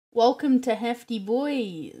Welcome to Hefty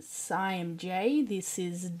Boys. I am Jay. This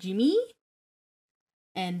is Jimmy,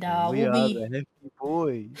 and We we'll are be the Hefty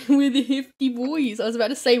Boys. we're the Hefty Boys. I was about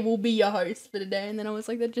to say we'll be your host for today, and then I was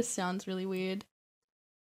like, that just sounds really weird.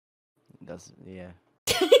 That's yeah.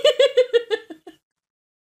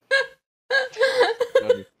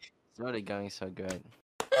 It's already going so great.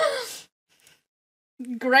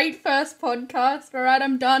 Great first podcast. All right,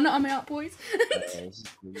 I'm done. I'm out, boys.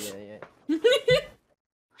 Yeah.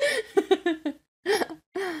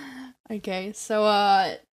 Okay, so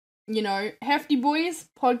Hefty Boys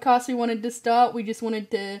podcast we wanted to start. We just wanted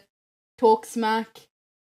to talk smack,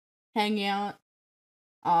 hang out.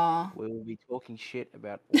 We will be talking shit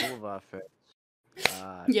about all of our friends.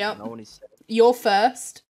 Yep. No one is safe. You're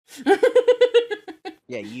first.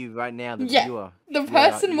 Yeah, you right now, the Yeah, viewer. The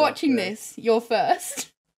person you are watching first. this, you're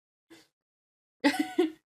first.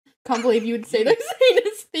 Can't believe you would say those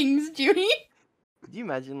heinous things, Jimmy. Could you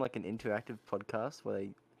imagine like an interactive podcast where they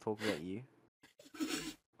talk about you?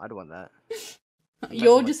 I'd want that. Imagine,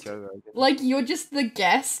 You're like, just Joe Rogan. like you're just the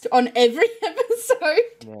guest on every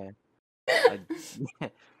episode. Yeah.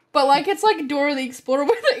 But like it's like Dora the Explorer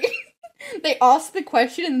where they ask the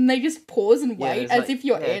question and then they just pause and wait there's as like- if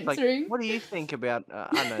you're it's like, answering. what do you think about I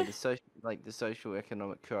don't know the social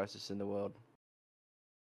economic crisis in the world?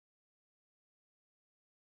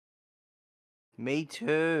 Me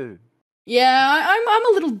too. Yeah, I'm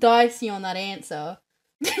a little dicey on that answer.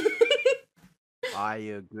 I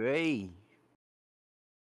agree.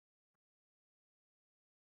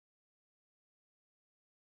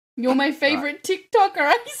 You're my favorite TikToker,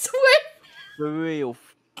 I swear. For real.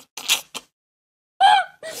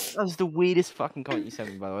 That was the weirdest fucking comment you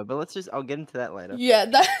sent me, by the way. But I'll get into that later. Yeah,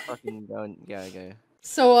 that. Fucking go.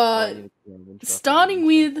 So I'll starting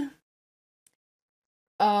with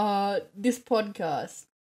this podcast,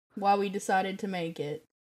 why we decided to make it.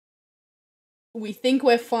 We think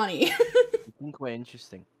we're funny. I think we're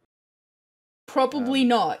interesting. Probably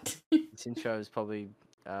not. This intro has probably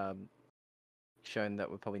shown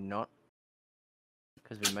that we're probably not,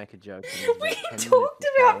 because we make a joke. We talked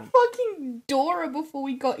about fucking Dora before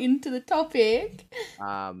we got into the topic.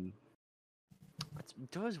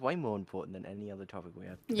 Dora's way more important than any other topic we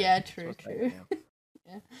had. Yeah, true.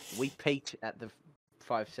 Yeah. We peaked at the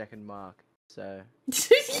 5-second mark, so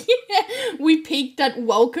Yeah, we peaked at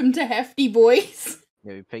Welcome to Hefty Boys.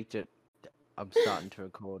 yeah, we peaked at I'm starting to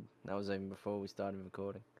record. That was even before we started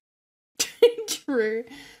recording. True.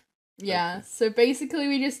 Yeah, so basically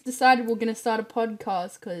we just decided we're gonna start a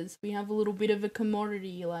podcast because we have a little bit of a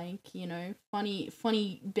commodity, like,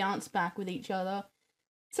 funny bounce back with each other.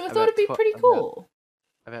 So I thought it'd be pretty cool.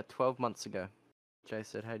 About 12 months ago, Jay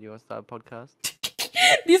said, hey, do you want to start a podcast?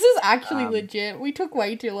 This is actually legit. We took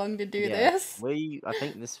way too long to do this. I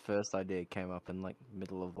think this first idea came up in like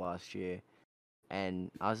middle of last year.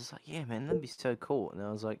 And I was just like, yeah, man, that'd be so cool. And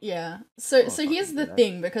I was like, yeah. So here's the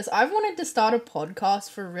thing, because I've wanted to start a podcast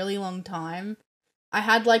for a really long time. I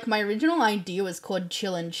had like my original idea was called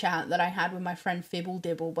Chill and Chat that I had with my friend Fibble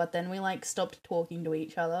Dibble, but then we like stopped talking to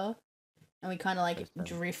each other and we kind of like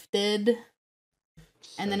drifted.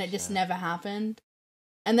 And then it just never happened.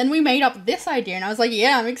 And then we made up this idea and I was like,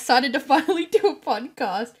 yeah, I'm excited to finally do a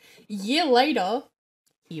podcast. A year later,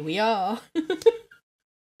 here we are.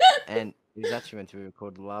 And it was actually meant to be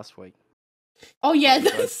recorded last week. Oh yeah,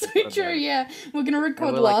 that's so true. Yeah, we're gonna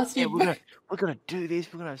record last week. Yeah, we're gonna do this.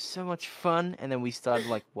 We're gonna have so much fun. And then we started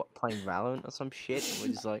like playing Valorant or some shit. And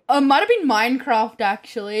we're just like, it might have been Minecraft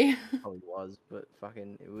actually. Probably was, but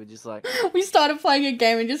fucking, we were just like, we started playing a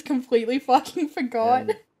game and just completely fucking forgot.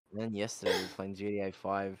 And then yesterday we were playing GTA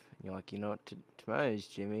 5. And you're like, you know what? Tomorrow is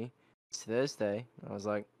Jimmy. It's Thursday. And I was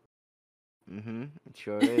like, it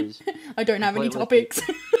sure is. I don't have any topics.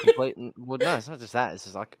 Well, no, it's not just that. It's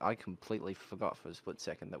just like I completely forgot for a split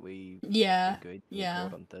second that we agreed to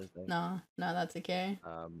record on Thursday. No, that's okay.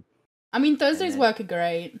 I mean, Thursdays work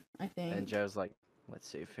great, I think. And Joe's like, let's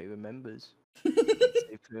see if he remembers. Let's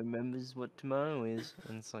see if he remembers what tomorrow is.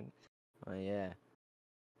 And it's like, oh yeah.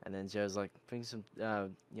 And then Joe's like, bring some, we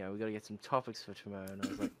gotta get some topics for tomorrow. And I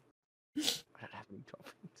was like, I don't have any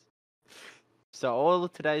topics. So all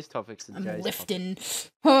of today's topics are Jay's lifting.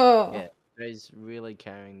 Oh. Yeah, Jay's really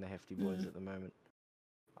carrying the Hefty Boys at the moment.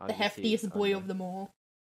 The heftiest boy of them all.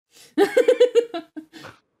 I'm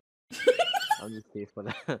just here for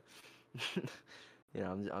the,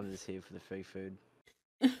 I'm just here for the free food.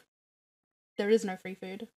 There is no free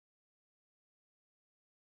food.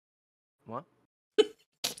 What? I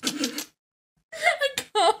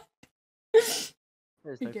can't.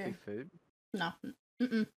 There's no free food? No.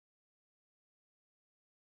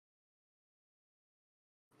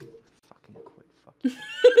 Fucking quit. Fuck.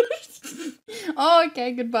 Oh,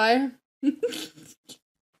 okay, goodbye. Nah,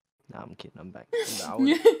 I'm kidding. I'm back. I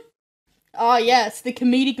was, Oh, yes, the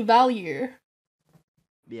comedic value.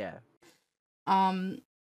 yeah. Do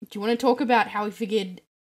you want to talk about how we figured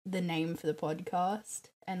the name for the podcast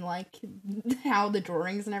and like how the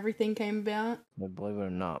drawings and everything came about? But believe it or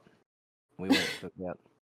not, we went for about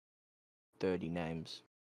 30 names.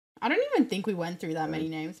 I don't even think we went through that many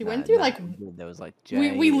names. We went Nah, through like there was like we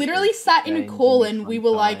there literally was sat in a Jane, call Jimmy and we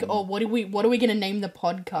were like, Sunshine, "Oh, what are we gonna name the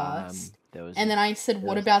podcast?" There was And then I said,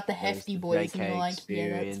 "What about the there was Hefty the Boys?" And you're JK like, "Yeah,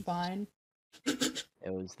 that's experience. fine."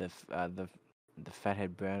 It was the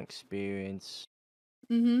Fathead Brown experience.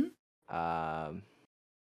 Mhm. And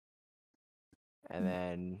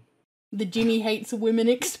then The Jimmy hates women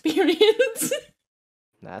experience.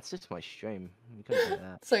 that's just my stream. You couldn't do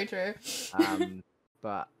that. So true.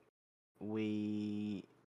 But we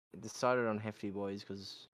decided on Hefty Boys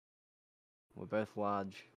because we're both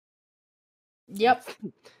large. Yep.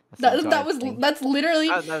 That's That's literally that was literally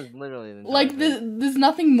the entire like thing. there's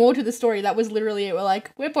nothing more to the story. That was literally it. We're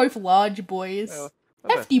like, we're both large boys. We're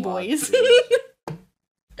both Hefty large boys.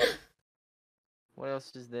 dudes. What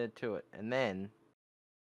else is there to it? And then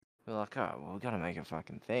we're like, oh, well, we gotta make a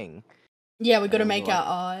fucking thing. Yeah, we gotta make our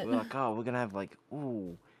art. We're like, oh, we're gonna have like,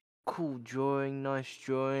 ooh, cool drawing, nice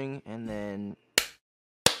drawing, and then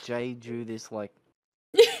Jay drew this like.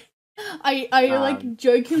 I like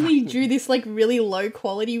jokingly drew this like really low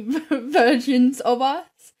quality versions of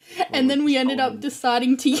us, and then we ended up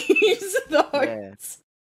deciding to use those. Yeah.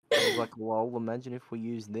 I was like, lol, imagine if we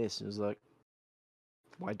use this. It was like,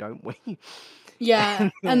 why don't we? Yeah,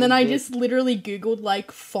 and then I just literally googled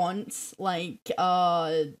like fonts, like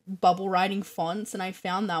bubble writing fonts, and I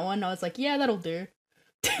found that one. I was like, yeah, that'll do.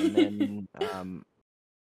 And then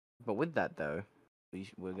but with that though,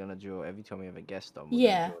 we're gonna draw every time we have a guest on.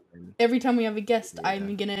 Yeah, every time we have a guest,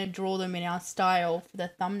 I'm gonna draw them in our style for the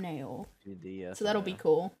thumbnail. So that'll be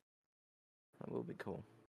cool. That will be cool.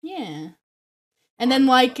 Yeah, and then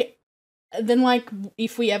like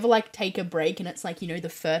if we ever like take a break and it's like, you know, the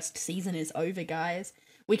first season is over, guys,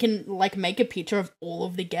 we can like make a picture of all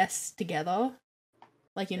of the guests together,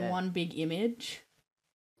 like in one big image.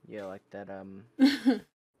 Yeah, like that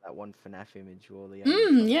that one FNAF image or the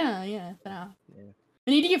yeah, FNAF. Yeah.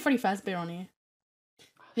 We need to get Freddy Fazbear on here.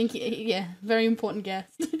 I think yeah, very important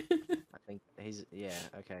guest. I think he's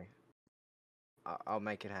okay. I'll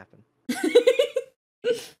make it happen.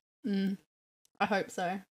 I hope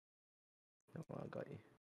so. Oh, I got you.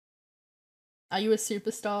 Are you a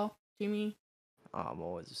superstar, Jimmy? Oh, I'm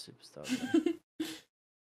always a superstar.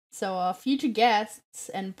 So, future guests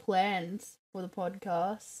and plans for the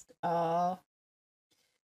podcast.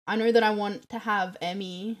 I know that I want to have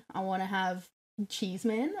Emmy. I want to have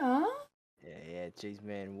Cheeseman. Yeah,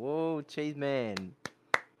 Cheeseman. Whoa, Cheeseman.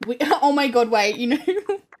 Oh my god, wait, you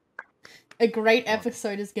know, a great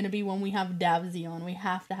episode is going to be when we have Dabsy on. We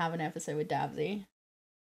have to have an episode with Dabsy.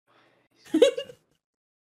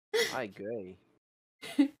 I agree.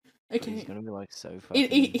 Okay. He's gonna be like so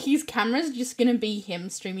fucking. His camera's just gonna be him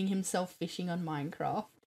streaming himself fishing on Minecraft.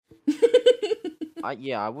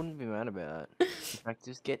 I wouldn't be mad about that. In fact,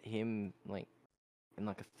 just get him like in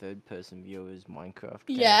like a third person view of his Minecraft.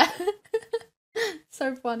 Yeah.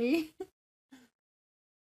 So funny.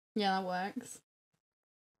 Yeah, that works.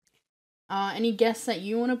 Any guests that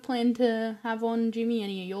you want to plan to have on, Jimmy?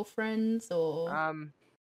 Any of your friends or? I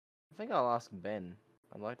think I'll ask Ben.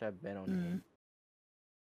 I'd like to have Ben on here.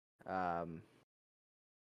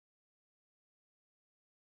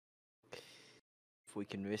 If we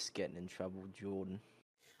can risk getting in trouble, Jordan.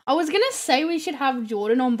 I was gonna say we should have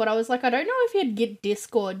Jordan on, but I was like, I don't know if he'd get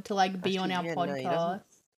Discord to like be on our podcast.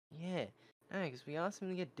 No, because we asked him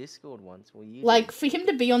to get Discord once. Like, for him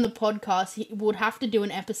to be on the podcast, he would have to do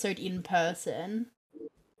an episode in person.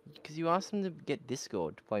 Because you asked him to get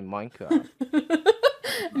Discord to play Minecraft.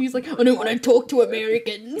 He's like, I don't want to talk to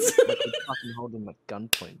Americans. Like, he'd fucking hold him at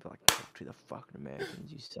gunpoint, but like, talk to the fucking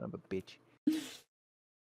Americans, you son of a bitch.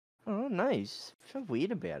 Oh, nice. I feel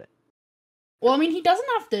weird about it. Well, I mean, he doesn't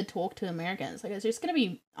have to talk to Americans. Like, it's just gonna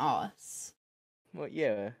be us. Well,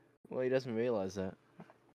 yeah. Well, he doesn't realize that.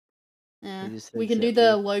 Yeah. We can do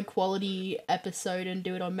the low quality episode and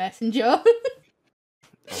do it on Messenger.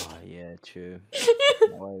 Oh, yeah, true.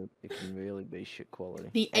 Well, it can really be shit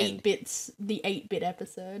quality. The 8-bit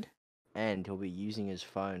episode. And he'll be using his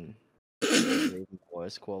phone. Even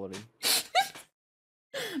worse quality.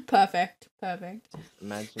 Perfect.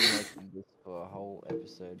 Imagine like this for a whole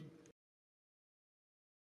episode.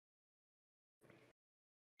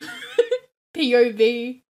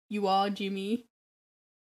 POV, you are Jimmy.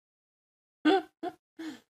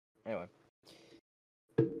 Anyway.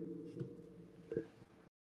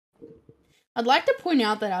 I'd like to point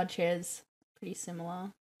out that our chair's pretty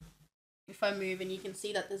similar. If I move and you can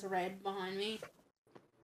see that there's red behind me.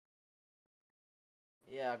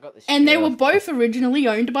 Yeah, I got this. And they were both originally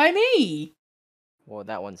owned by me. Well,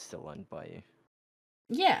 that one's still owned by you.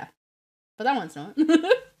 Yeah. But that one's not.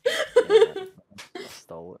 Yeah, I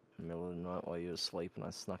stole it in the middle of the night while you were asleep and I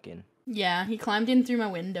snuck in. Yeah, he climbed in through my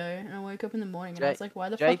window and I woke up in the morning and I was like, why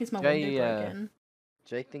the fuck is my window broken?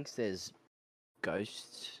 Jake thinks there's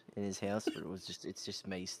ghosts in his house, but it's just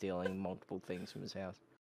me stealing multiple things from his house.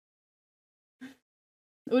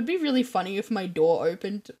 It would be really funny if my door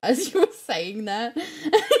opened as you were saying that.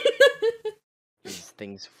 These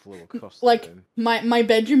things flew across the like, room. my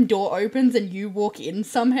bedroom door opens and you walk in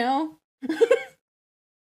somehow. Could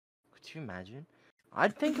you imagine? I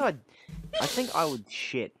think I would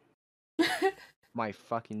shit my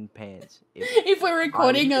fucking pants if we're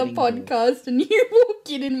recording a podcast and you walk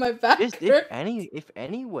in my bathroom. Just if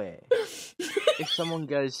anywhere. If someone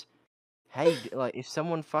goes, hey, like if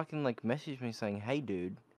someone fucking like messaged me saying, hey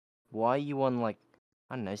dude, why are you on like,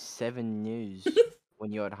 I don't know, 7 News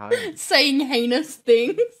when you're at home? Saying heinous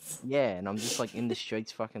things. Yeah, and I'm just like in the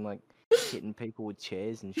streets fucking like hitting people with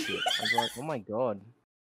chairs and shit. I was like, oh my god.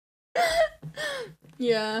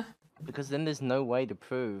 Yeah. Because then there's no way to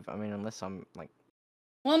prove, I mean, unless I'm like...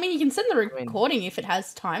 Well, I mean, you can send the recording if it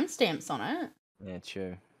has timestamps on it. Yeah,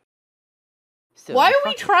 true. Still, why are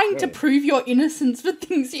we trying to prove your innocence for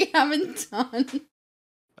things you haven't done?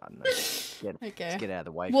 I don't know. Okay. Let's get out of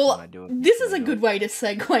the way well, when I do it. This is a good way to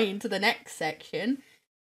segue into the next section.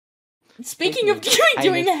 Speaking of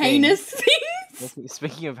doing heinous things.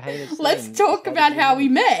 Speaking of heinous things. Let's talk about how we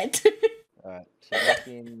met. Alright, so back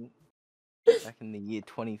in the year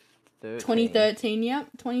 2013. 2013, yep.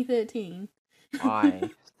 2013. I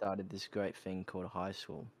started this great thing called high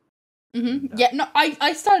school. Mm-hmm. Yeah, no,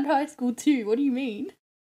 I started high school too. What do you mean?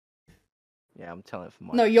 Yeah, I'm telling it for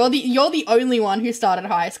my... No, you're the only one who started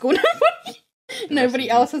high school. Nobody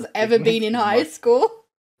else has ever been in high school.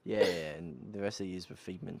 Yeah, and the rest of the years were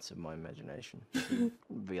figments of my imagination. To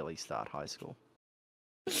really start high school.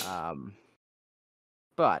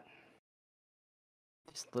 But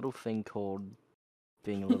this little thing called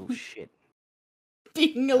being a little shit.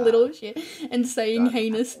 Being a little shit and saying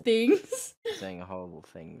heinous things. Saying horrible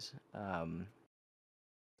things. So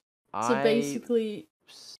basically,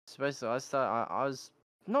 I was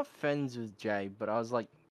not friends with Jay, but I was like...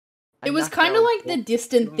 It was kind of like the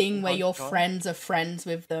distant thing where your friends are friends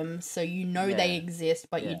with them, so you know they exist,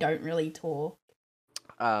 but you don't really talk.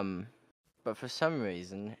 But for some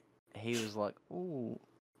reason, he was like, "Ooh,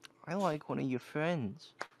 I like one of your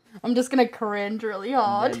friends." I'm just gonna cringe really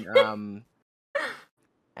hard.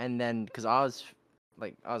 And then, because I was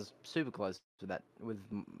super close to with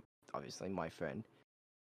obviously my friend.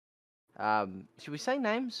 Should we say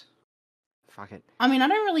names? Fuck it. I mean, I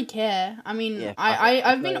don't really care. I mean,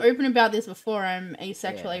 I've been open about this before. I'm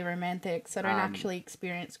asexually romantic, so I don't actually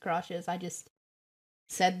experience crushes. I just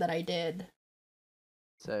said that I did.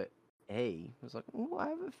 So he was like, "Oh, I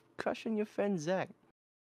have a crush on your friend Zach,"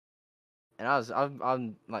 and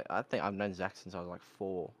I'm like, I think I've known Zach since I was like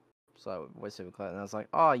 4, so we're super close. And I was like,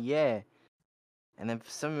 "Oh yeah," and then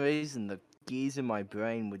for some reason the gears in my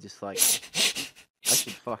brain were just like, I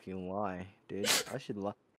should fucking lie, dude. I should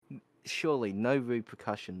lie. Surely no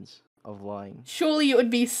repercussions of lying. Surely it would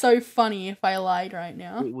be so funny if I lied right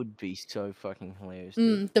now. It would be so fucking hilarious.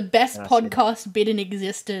 Dude. The best podcast bit in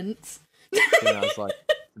existence. Then I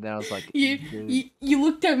was like, you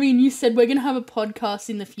looked at me and you said, we're gonna have a podcast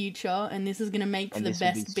in the future, and this is gonna make for the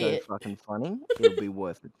best bit. So fucking funny. It'll be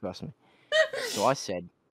worth it. Trust me. So I said,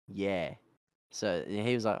 yeah. So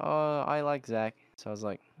he was like, oh, I like Zach. So I was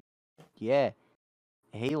like, yeah,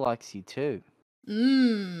 he likes you too.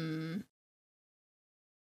 No.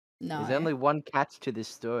 There's only one catch to this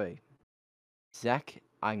story. Zach,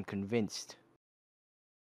 I'm convinced,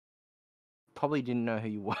 probably didn't know who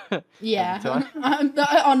you were. Yeah,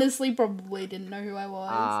 I honestly probably didn't know who I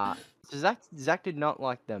was. So Zach did not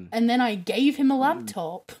like them. And then I gave him a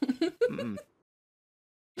laptop.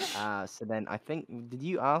 So then I think, did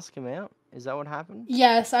you ask him out? Is that what happened?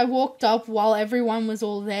 Yes, I walked up while everyone was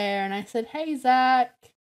all there, and I said, "Hey, Zach."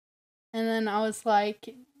 And then I was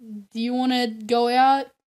like, "Do you want to go out?"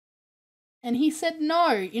 And he said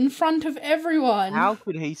no, in front of everyone. How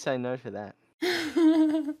could he say no to that?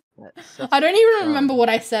 I don't even remember what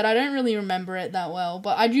I said. I don't really remember it that well.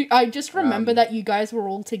 But I just remember that you guys were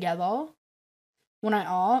all together when I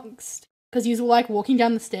asked. Because you were like walking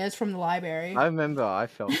down the stairs from the library. I remember I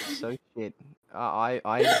felt so shit.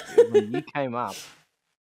 When you came up.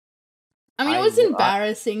 I mean, it was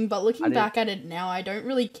embarrassing, but I looking didn't- back at it now, I don't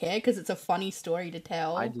really care because it's a funny story to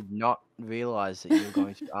tell. I did not realize that you were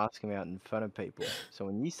going to ask him out in front of people. So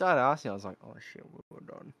when you started asking, I was like, oh shit, we're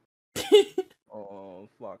done. Oh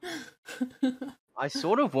fuck. I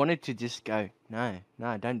sort of wanted to just go, no,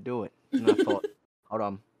 don't do it. And I thought, hold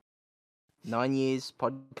on. 9 years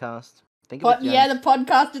podcast. Think of it, Yeah, James. the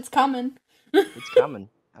podcast, it's coming. It's coming.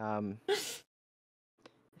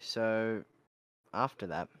 So after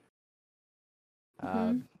that,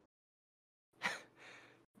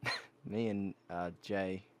 me and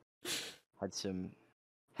Jay had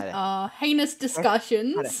a heinous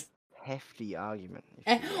discussions. hefty argument.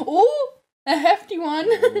 Oh, a hefty one.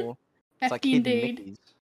 It's like Hefty hidden indeed. Mickeys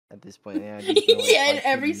at this point. Yeah, Yeah, in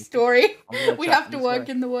every story, we have to work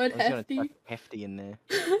in the word I'm just hefty. gonna chuck hefty in there.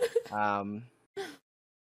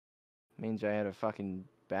 Me and Jay had a fucking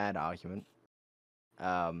bad argument.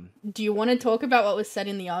 Do you want to talk about what was said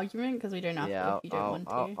in the argument? Because we don't have yeah, to if you don't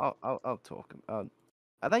want to. I'll talk. Are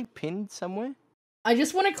they pinned somewhere? I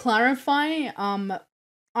just want to clarify.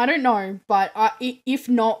 I don't know, but if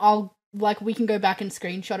not, I'll we can go back and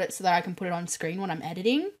screenshot it so that I can put it on screen when I'm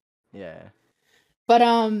editing. Yeah. But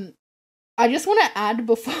I just want to add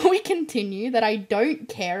before we continue that I don't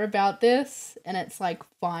care about this, and it's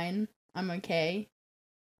fine. I'm okay.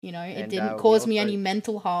 You know, it didn't cause me any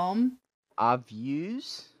mental harm. Our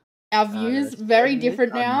views very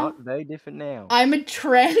different now. Not very different now. I'm a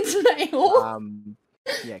trans male.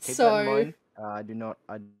 Yeah, keep that in mind. I do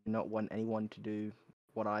not want anyone to do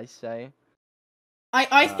what I say.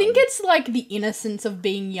 I think it's the innocence of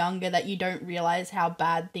being younger that you don't realize how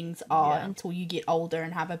bad things are until you get older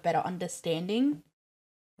and have a better understanding.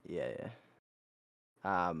 Yeah.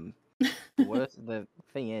 The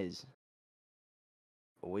thing is,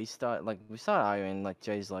 we start arguing.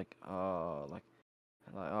 Jay's fuck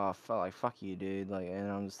you, dude. And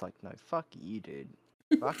I'm just like, no, fuck you, dude.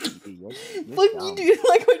 Fuck you, you're fuck dumb. you, dude.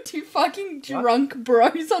 We're two fucking drunk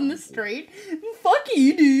bros on the street. Fuck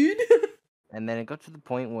you, dude. And then it got to the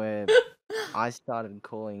point where I started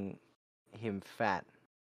calling him fat.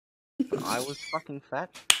 But I was fucking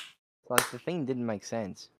fat. The thing didn't make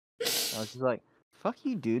sense. I was just like, fuck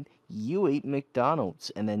you, dude. You eat McDonald's.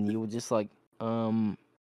 And then you were just like,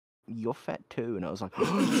 you're fat too. And I was like,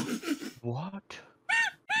 what?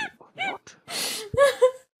 What?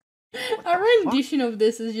 Our rendition of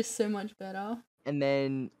this is just so much better. And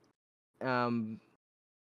then, I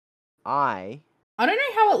don't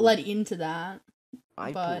know how it led into that.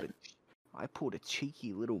 I pulled a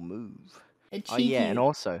cheeky little move. Oh yeah, and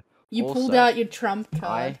also you pulled out your trump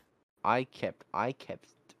card. I kept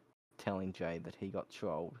telling Jay that he got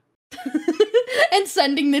trolled. And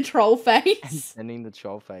sending the troll face.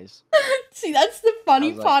 See, that's the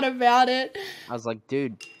funny part about it. I was like,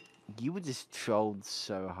 dude, you were just trolled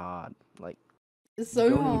so hard. So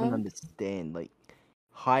you don't hard. even understand.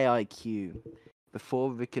 High IQ.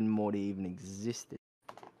 Before Rick and Morty even existed,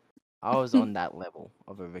 I was on that level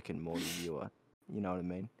of a Rick and Morty viewer. You know what I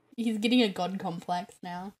mean? He's getting a god complex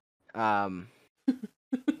now.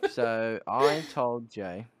 So I told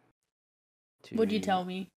Jay to... What'd you tell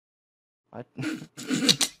me? I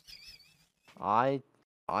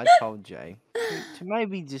told Jay to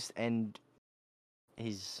maybe just end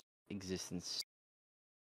his existence.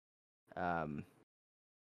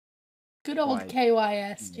 Good old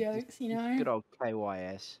KYS jokes, you know? Good old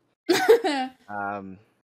KYS.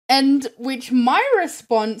 And which my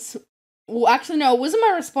response... Well, actually, no, it wasn't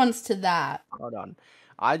my response to that. Hold on.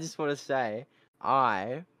 I just want to say,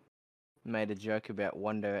 I made a joke about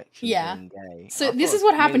One Direction being gay. So this is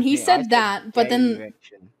what happened. He said that, but then...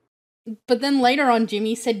 But then later on,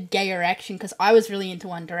 Jimmy said gay erection because I was really into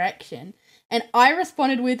One Direction. And I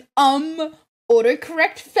responded with,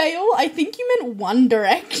 autocorrect fail? I think you meant One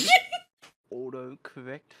Direction.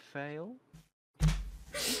 Autocorrect fail?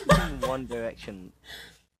 One Direction.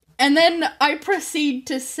 And then I proceed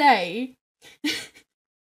to say,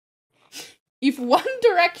 if One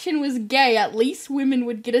Direction was gay, at least women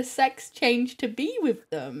would get a sex change to be with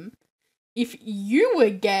them. If you were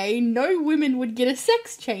gay, no women would get a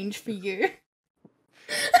sex change for you.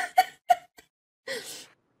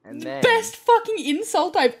 And then, best fucking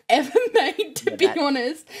insult I've ever made, to be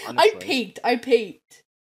honest. Honestly, I peaked.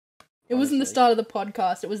 It wasn't the start of the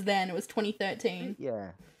podcast, it was then, it was 2013.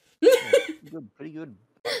 Yeah. Pretty good.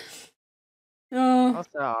 Oh.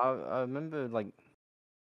 Also, I remember,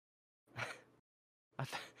 I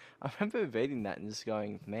remember reading that and just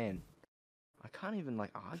going, man, I can't even,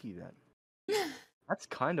 argue that. That's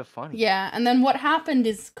kind of funny. Yeah, and then what happened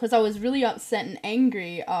is, because I was really upset and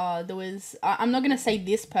angry, there was... I'm not going to say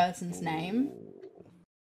this person's name.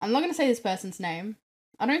 I'm not going to say this person's name.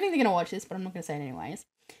 I don't think they're gonna watch this, but I'm not gonna say it anyways.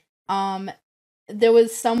 There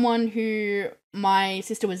was someone who my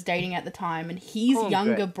sister was dating at the time, and his Call him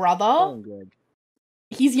younger Greg. brother, Call him Greg.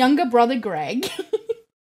 his younger brother Greg,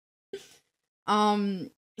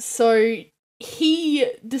 so he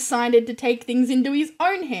decided to take things into his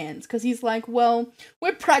own hands because he's like, well,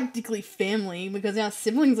 we're practically family because our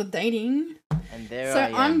siblings are dating. And there So I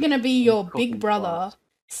am I'm gonna be in your cooking big brother. class.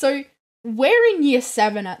 So we're in year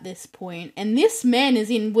 7 at this point, and this man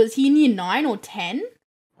was he in year 9 or 10?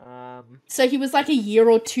 So he was like a year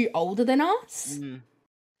or two older than us,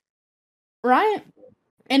 right?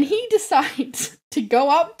 And he decides to go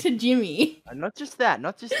up to Jimmy. And not just that.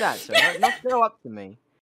 So not go up to me.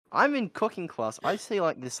 I'm in cooking class. I see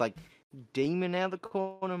like this like demon out of the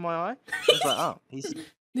corner of my eye. I was like, oh, This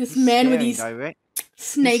he's man with staring these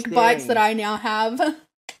snake bites that I now have.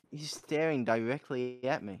 He's staring directly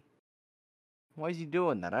at me. Why is he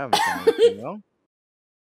doing that? I haven't done anything wrong.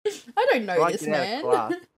 I don't know So this man.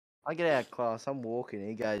 I get out of class. I'm walking.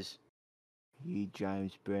 He goes, "You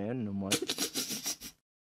James Brown?" And I'm like,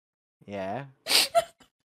 "Yeah."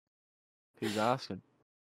 Who's asking?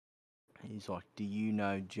 He's like, "Do you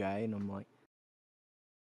know Jay?" And I'm like,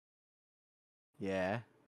 "Yeah."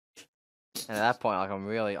 And at that point,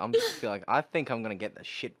 like, I think I'm gonna get the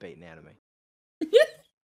shit beaten out of me.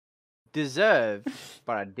 Deserved,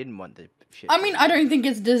 but I didn't want the shit. I mean, I don't think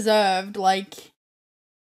it's deserved. Like,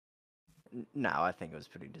 no, I think it was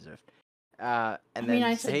pretty deserved. And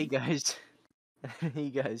he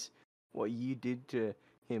goes, "What you did to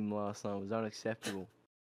him last night was unacceptable."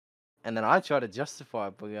 And then I try to justify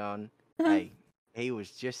it by going, "Hey, he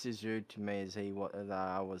was just as rude to me as I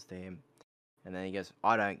was to him." And then he goes,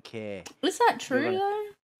 "I don't care. is that true though?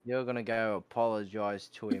 You're gonna go apologize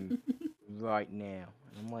to him right now."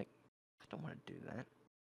 And I'm like, I don't want to do that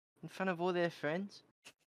in front of all their friends.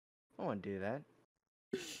 I don't want to do that.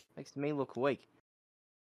 Makes me look weak.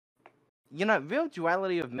 You know, real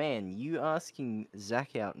duality of man. You asking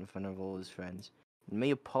Zach out in front of all his friends, and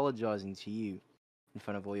me apologizing to you in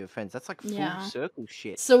front of all your friends. That's like full circle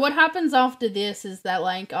shit. So what happens after this is that,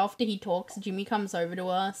 like, after he talks, Jimmy comes over to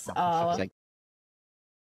us.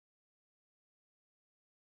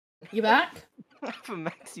 You back? I have a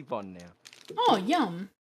Maxi Bond now. Oh, yum.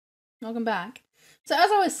 Welcome back. So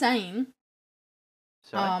as I was saying,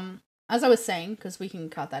 because we can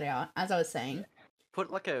cut that out. As I was saying,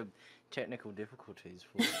 put like a technical difficulties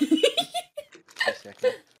for a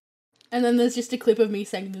second. And then there's just a clip of me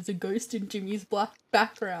saying there's a ghost in Jimmy's black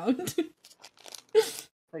background. Did you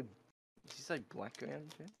say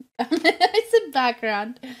background? I said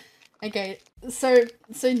background. Okay, so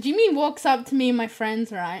Jimmy walks up to me and my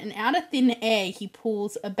friends, right? And out of thin air, he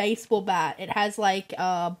pulls a baseball bat. It has like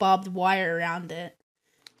barbed wire around it.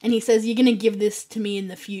 And he says, "You're gonna give this to me in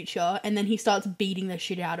the future." And then he starts beating the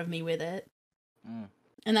shit out of me with it.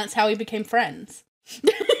 And that's how we became friends.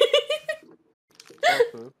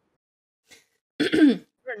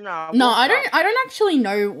 No, I don't actually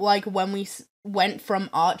know like when we went from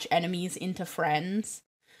arch enemies into friends.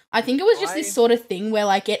 I think it was just this sort of thing where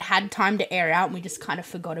like it had time to air out and we just kind of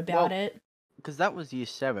forgot about it. Because that was year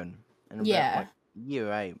 7. And yeah.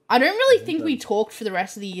 Year 8. I don't really think we talked for the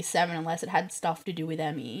rest of the year 7 unless it had stuff to do with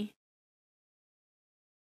Emmy.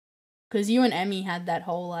 Because you and Emmy had that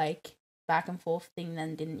whole like back and forth thing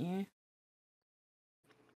then, didn't you?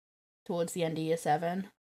 Towards the end of year 7.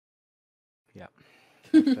 Yeah.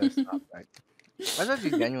 First heartbreak. I was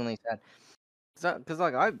actually genuinely sad. Because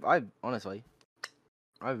like I honestly,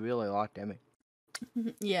 I really liked Emmy.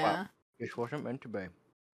 Yeah. Well, just wasn't meant to be.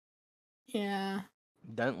 Yeah.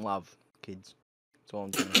 Don't love kids. That's all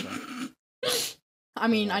I'm trying to say. I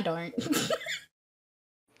mean, I don't.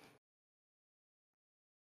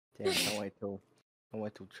 Damn, can't wait till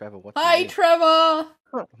Trevor watches. Hi, Trevor!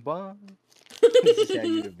 Bye. This is how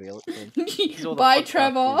you reveal it. Bye,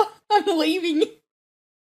 Trevor. I'm leaving.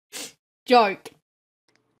 Joke.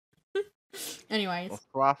 Anyways.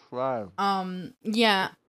 Yeah.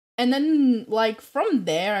 And then, like, from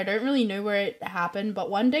there, I don't really know where it happened, but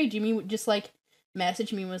one day Jimmy would just, like,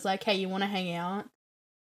 message me and was like, "Hey, you want to hang out?"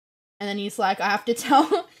 And then he's like, I have to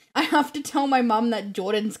tell my mum that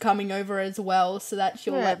Jordan's coming over as well so that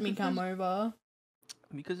she'll let me come over.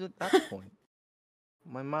 Because at that point,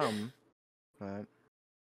 my mum, right,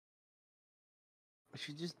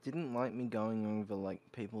 she just didn't like me going over, like,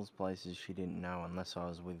 people's places she didn't know unless I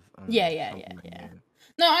was with... Yeah.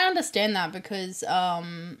 No, I understand that because,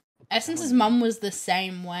 Essence's mum was the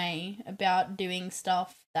same way about doing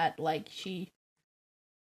stuff that, like, she,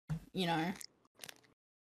 you know...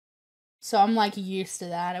 So I'm, like, used to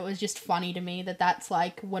that. It was just funny to me that that's,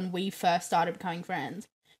 like, when we first started becoming friends.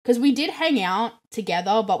 because we did hang out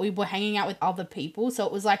together, but we were hanging out with other people. So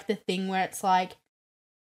it was like the thing where it's like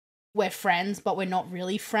we're friends, but we're not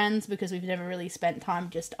really friends because we've never really spent time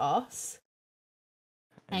just us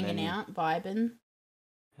And hanging then, out, vibing.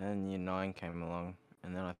 And then year 9 came along,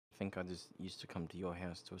 and then I think I just used to come to your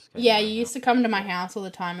house to escape. Yeah, my you house. used to come to my house all the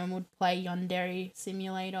time and would play Yandere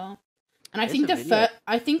Simulator. And I There's think a video.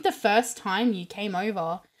 I think the first time you came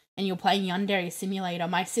over and you're playing Yandere Simulator,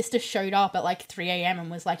 my sister showed up at like 3 a.m. and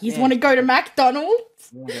was like, "You Yeah, want to go to McDonald's?"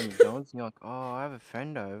 You want to go to McDonald's, and you're like, oh, I have a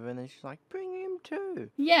friend over, and then she's like, bring him too.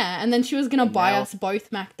 Yeah, and then she was gonna And buy now- us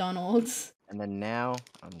both McDonald's. And then now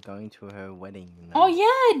I'm going to her wedding. Oh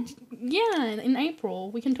yeah, in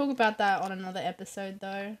April. We can talk about that on another episode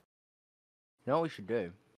though. You know what we should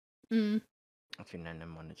do? Mm. Actually, no,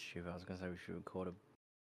 never mind. It's stupid. I was gonna say we should record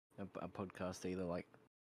a podcast either like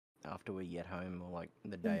after we get home or like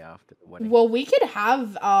the day after the wedding. Well, we could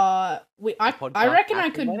have I reckon I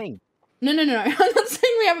could. Wedding. No. I'm not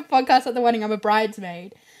saying we have a podcast at the wedding. I'm a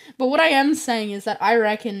bridesmaid. But what I am saying is that I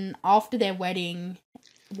reckon after their wedding,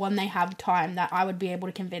 when they have time, that I would be able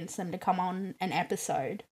to convince them to come on an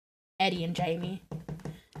episode, Eddie and Jamie,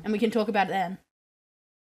 and we can talk about it then.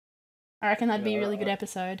 I reckon that'd be a really good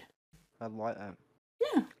episode. I'd like that.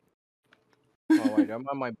 Yeah. Oh wait, don't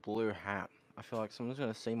mind my blue hat. I feel like someone's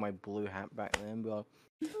gonna see my blue hat back there and be like,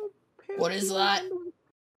 oh, What is that?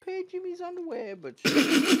 Pair Jimmy's underwear, but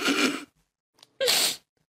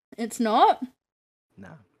It's not? nah.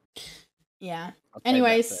 Yeah. I'll take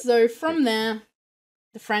Anyways, that, so from there,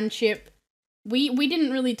 the friendship, we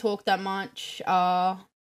didn't really talk that much.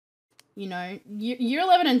 You know, year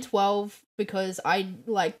 11 and 12, because I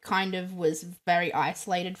like kind of was very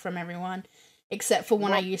isolated from everyone, except for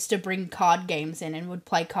when I used to bring card games in and would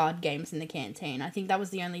play card games in the canteen. I think that was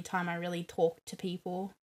the only time I really talked to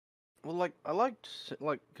people. Well, like I liked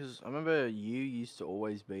because I remember you used to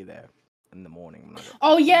always be there in the morning. When I got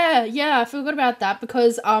Oh to school. yeah, I forgot about that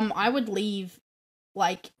because I would leave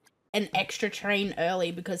like an extra train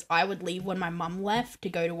early because I would leave when my mum left to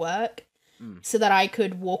go to work, so that I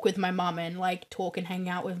could walk with my mum and like talk and hang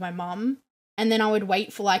out with my mum. And then I would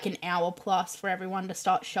wait for like an hour plus for everyone to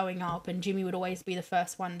start showing up, and Jimmy would always be the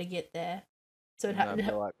first one to get there. So it And I'd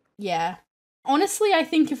be like, yeah. Honestly, I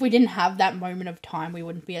think if we didn't have that moment of time, we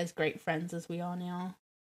wouldn't be as great friends as we are now.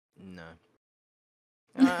 no.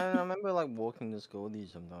 And I remember like walking to school with you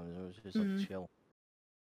sometimes. It was just like chill.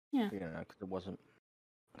 Yeah. You know, because it wasn't.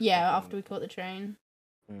 Yeah, fucking- after we caught the train.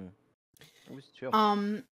 It was chill.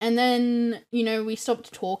 And then, you know, we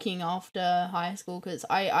stopped talking after high school because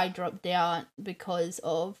I dropped out because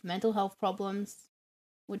of mental health problems,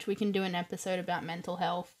 which we can do an episode about mental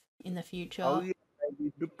health in the future. Oh yeah,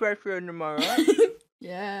 baby, depression, am I right?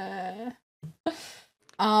 Yeah.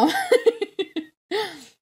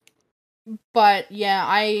 But yeah,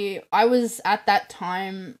 I was at that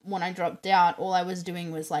time when I dropped out, all I was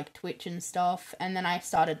doing was like Twitch and stuff, and then I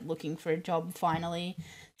started looking for a job finally.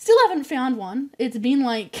 Still haven't found one. It's been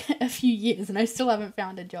like a few years and I still haven't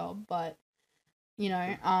found a job, but you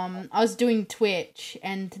know, I was doing Twitch,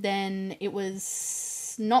 and then it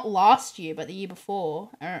was not last year, but the year before,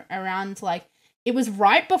 around like, it was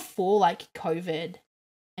right before like COVID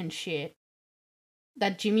and shit,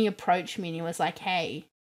 that Jimmy approached me and he was like, hey,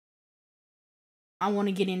 I want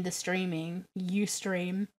to get into streaming. You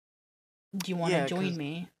stream. Do you want to join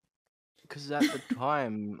me? Because at the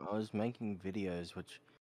time, I was making videos, which,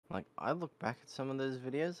 like, I look back at some of those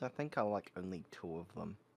videos, I think I like only 2 of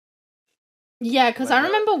them. Yeah, because I Like,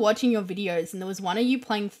 remember watching your videos, and there was one of you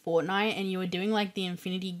playing Fortnite, and you were doing, like, the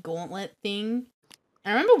Infinity Gauntlet thing.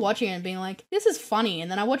 And I remember watching it and being like, this is funny.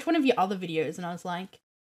 And then I watched one of your other videos, and I was like,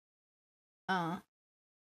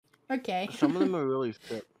 okay. Some of them are really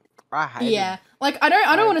shit. I hate Yeah, like, I don't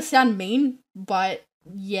Like- want to sound mean, but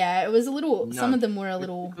yeah, it was a little, some No, of them were a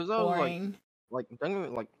little because I was like- boring. Like, don't get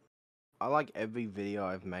me, like, I like every video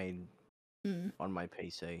I've made Mm. on my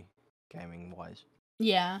PC, gaming-wise.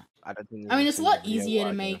 Yeah. I don't think I mean, there's it's a single lot video easier where to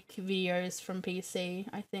I make videos from PC,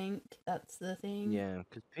 I think. That's the thing. Yeah,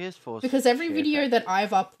 because PS4. Because every shit, video that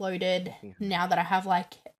I've uploaded, Yeah. now that I have,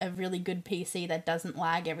 like, a really good PC that doesn't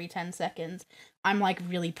lag every 10 seconds, I'm, like,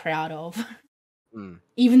 really proud of.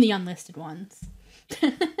 Even the unlisted ones.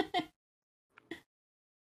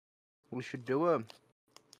 We should do like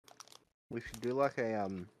a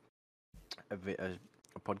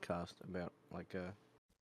podcast about like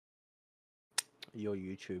your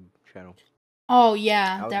YouTube channel. Oh, I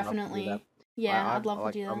yeah, would love to do definitely. that. Yeah, I'd love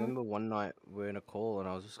to do I that. remember one night we were in a call and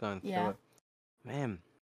I was just going through Yeah. it. Man,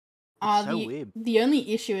 it's so the, weird. the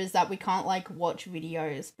only issue is that we can't, like, watch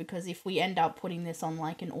videos, because if we end up putting this on,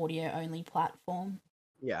 like, an audio-only platform,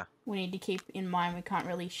 Yeah. we need to keep in mind we can't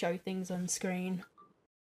really show things on screen.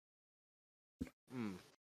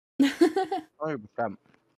 100%.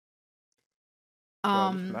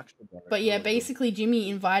 But yeah, basically Jimmy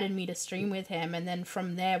invited me to stream with him, and then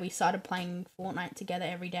from there we started playing Fortnite together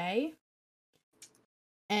every day.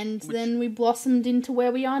 And then we blossomed into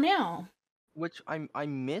where we are now. Which I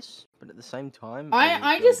miss, but at the same time,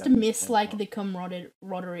 I really just don't miss understand like why. the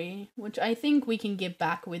camaraderie, which I think we can get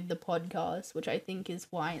back with the podcast, which I think is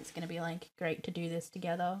why it's gonna be like great to do this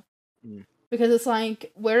together. Because it's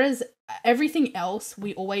like, whereas everything else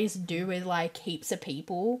we always do with like heaps of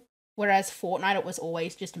people, whereas Fortnite it was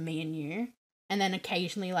always just me and you, and then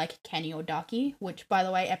occasionally like Kenny or Ducky, which by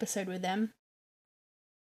the way, episode with them.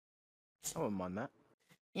 I wouldn't mind that.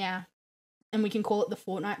 Yeah, and we can call it the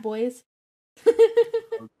Fortnite Boys.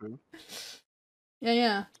 Okay.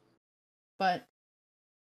 Yeah. But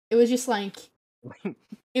it was just like,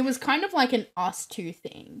 it was kind of like an us two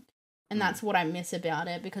thing. And that's what I miss about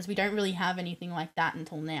it, because we don't really have anything like that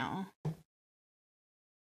until now.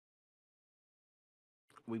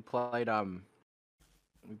 We played Fortnite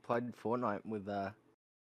with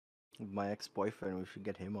my ex-boyfriend. We should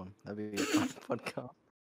get him on. That'd be a fun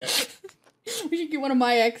podcast. We should get one of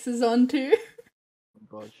my exes on too.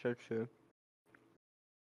 God, so true.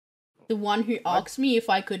 The one who asked me if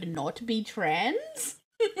I could not be trans.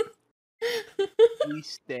 We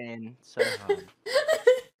stand so hard.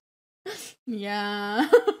 Yeah.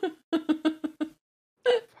 Fucking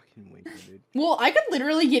weird, dude. Well, I could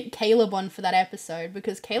literally get Caleb on for that episode,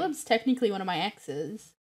 because Caleb's technically one of my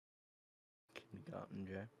exes. Kindergarten,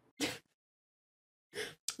 Joe.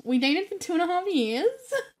 We dated for 2.5 years.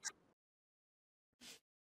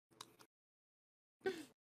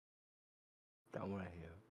 Don't want to hear.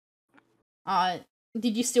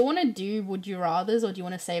 Did you still want to do Would You Rathers, or do you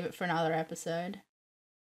want to save it for another episode?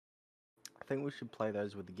 I think we should play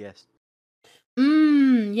those with the guest.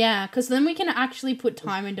 Yeah, because then we can actually put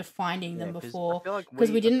time into finding them before. Because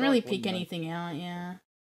we didn't really pick anything out, yeah.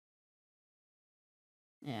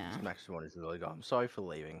 Yeah. Maxibon is really good. I'm sorry for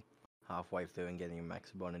leaving halfway through and getting a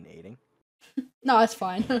Maxibon and eating. No, it's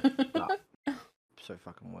fine. So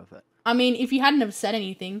fucking worth it. I mean, if you hadn't have said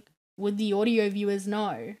anything, would the audio viewers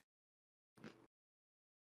know?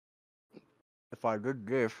 If I did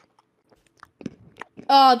this...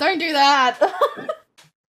 Oh, don't do that!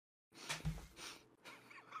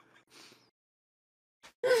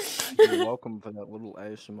 You're welcome for that little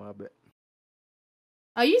ASMR bit.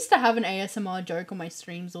 I used to have an ASMR joke on my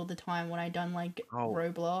streams all the time when I done, like,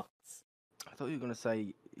 Roblox. I thought you were going to say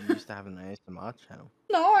you used to have an ASMR channel.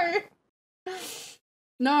 No!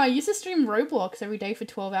 No, I used to stream Roblox every day for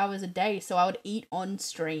 12 hours a day, so I would eat on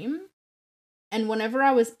stream. And whenever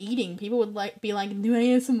I was eating, people would be like, do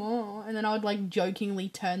ASMR. And then I would like jokingly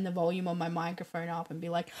turn the volume on my microphone up and be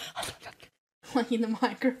like, like in the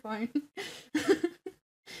microphone.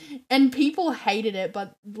 And people hated it,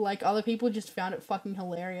 but like other people just found it fucking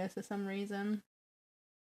hilarious for some reason.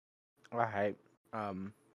 I hate,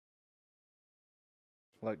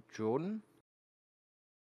 like Jordan.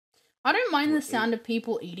 I don't mind the sound of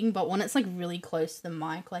people eating, but when it's like really close to the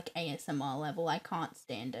mic, like ASMR level, I can't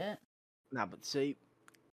stand it. Nah, but see,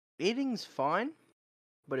 eating's fine,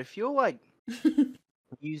 but if you're like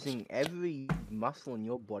using every muscle in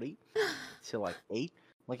your body to like eat,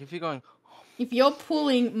 like if you're going, if you're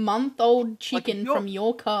pulling month-old chicken from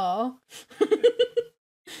your car, dude,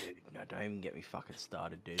 no, don't even get me fucking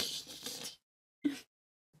started, dude.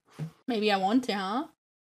 Maybe I want to, huh?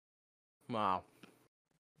 Wow,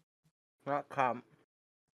 that come,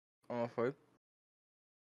 honestly,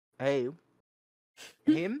 hey,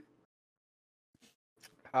 him.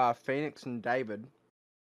 Phoenix and David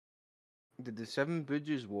did the 7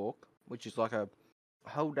 Bridges walk, which is like a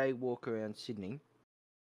whole day walk around Sydney.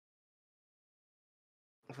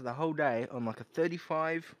 For the whole day on like a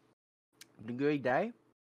 35-degree day.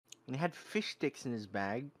 And he had fish sticks in his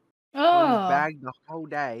bag. Oh. In his bag the whole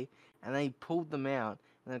day. And then he pulled them out.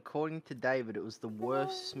 And according to David, it was the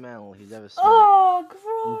worst smell he's ever smelled. Oh,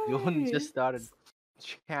 gross. And Jordan just started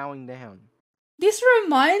chowing down. This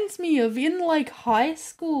reminds me of in, like, high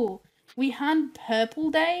school, we had Purple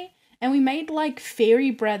Day, and we made, like, fairy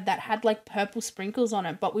bread that had, like, purple sprinkles on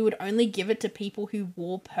it, but we would only give it to people who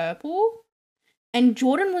wore purple. And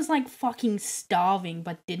Jordan was, like, fucking starving,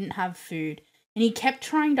 but didn't have food. And he kept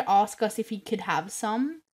trying to ask us if he could have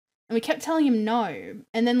some, and we kept telling him no.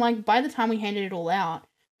 And then, like, by the time we handed it all out,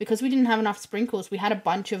 because we didn't have enough sprinkles, we had a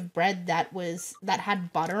bunch of bread that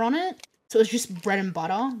had butter on it. So it was just bread and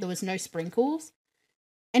butter. There was no sprinkles.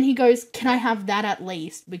 And he goes, can I have that at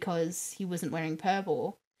least? Because he wasn't wearing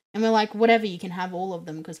purple. And we're like, whatever, you can have all of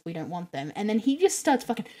them because we don't want them. And then he just starts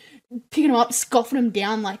fucking picking them up, scoffing them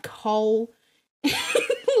down like coal.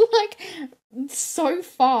 Like, so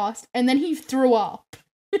fast. And then he threw up.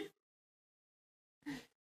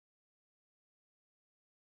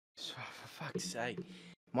 For fuck's sake.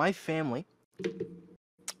 My family,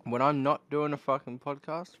 when I'm not doing a fucking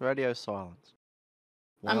podcast, radio silence.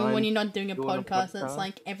 When you're not doing a podcast, that's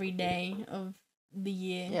like every day of the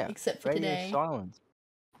year, except for radio today. Silence.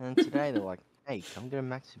 And today they're like, hey, come get a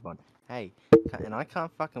maxi bond. Hey, and I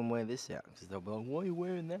can't fucking wear this out because they'll be like, why are you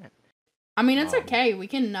wearing that? I mean, it's okay. We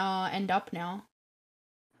can end up now.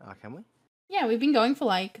 Can we? Yeah, we've been going for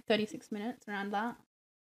like 36 minutes, around that.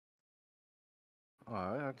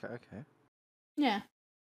 Oh, okay. Yeah.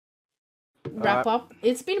 Wrap up.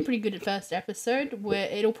 It's been a pretty good first episode where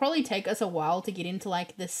it'll probably take us a while to get into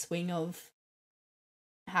like the swing of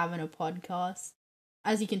having a podcast.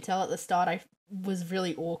 As you can tell at the start, I was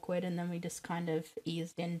really awkward and then we just kind of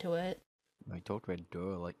eased into it. We talked about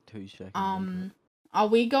door like 2 seconds. Are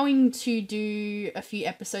we going to do a few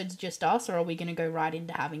episodes just us, or are we going to go right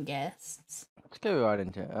into having guests? Let's go right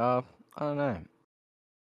into it. I don't know.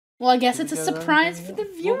 Well, I guess it's a surprise for the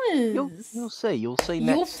viewers. You'll see. You'll see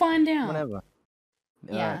next. You'll find out. Whenever.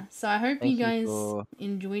 Yeah. So I hope you guys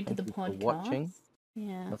enjoyed the podcast. For watching.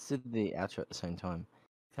 Yeah. Let's do the outro at the same time.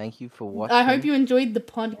 Thank you for watching. I hope you enjoyed the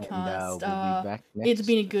podcast. We'll be back next it's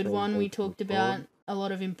been a good one. We talked about a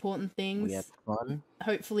lot of important things. We had fun.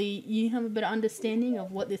 Hopefully you have a better understanding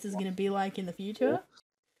of what this is going to be like in the future.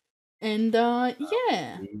 And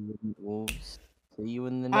yeah. We'll see you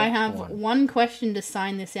in the next one. I have one question to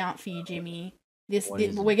sign this out for you, Jimmy.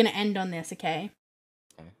 We're going to end on this, okay?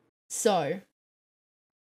 Okay. So,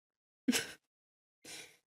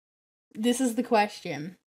 this is the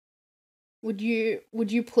question. Would you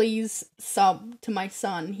please sub to my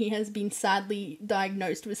son? He has been sadly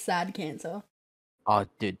diagnosed with sad cancer. Oh,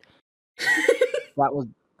 dude.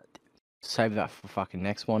 Save that for fucking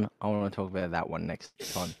next one. I want to talk about that one next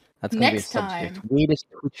time. That's going to be a subject. Weirdest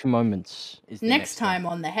Twitch moments is next time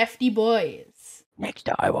on the Hefty Boys. Next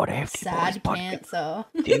time on Hefty Boys Sad cancer.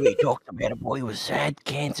 Dewey talks about a boy with sad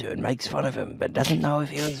cancer and makes fun of him, but doesn't know if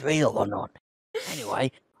he was real or not.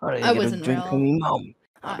 Anyway, I gotta get a drink for me mum.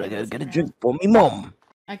 I gotta get a drink for me mum.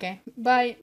 Okay, bye.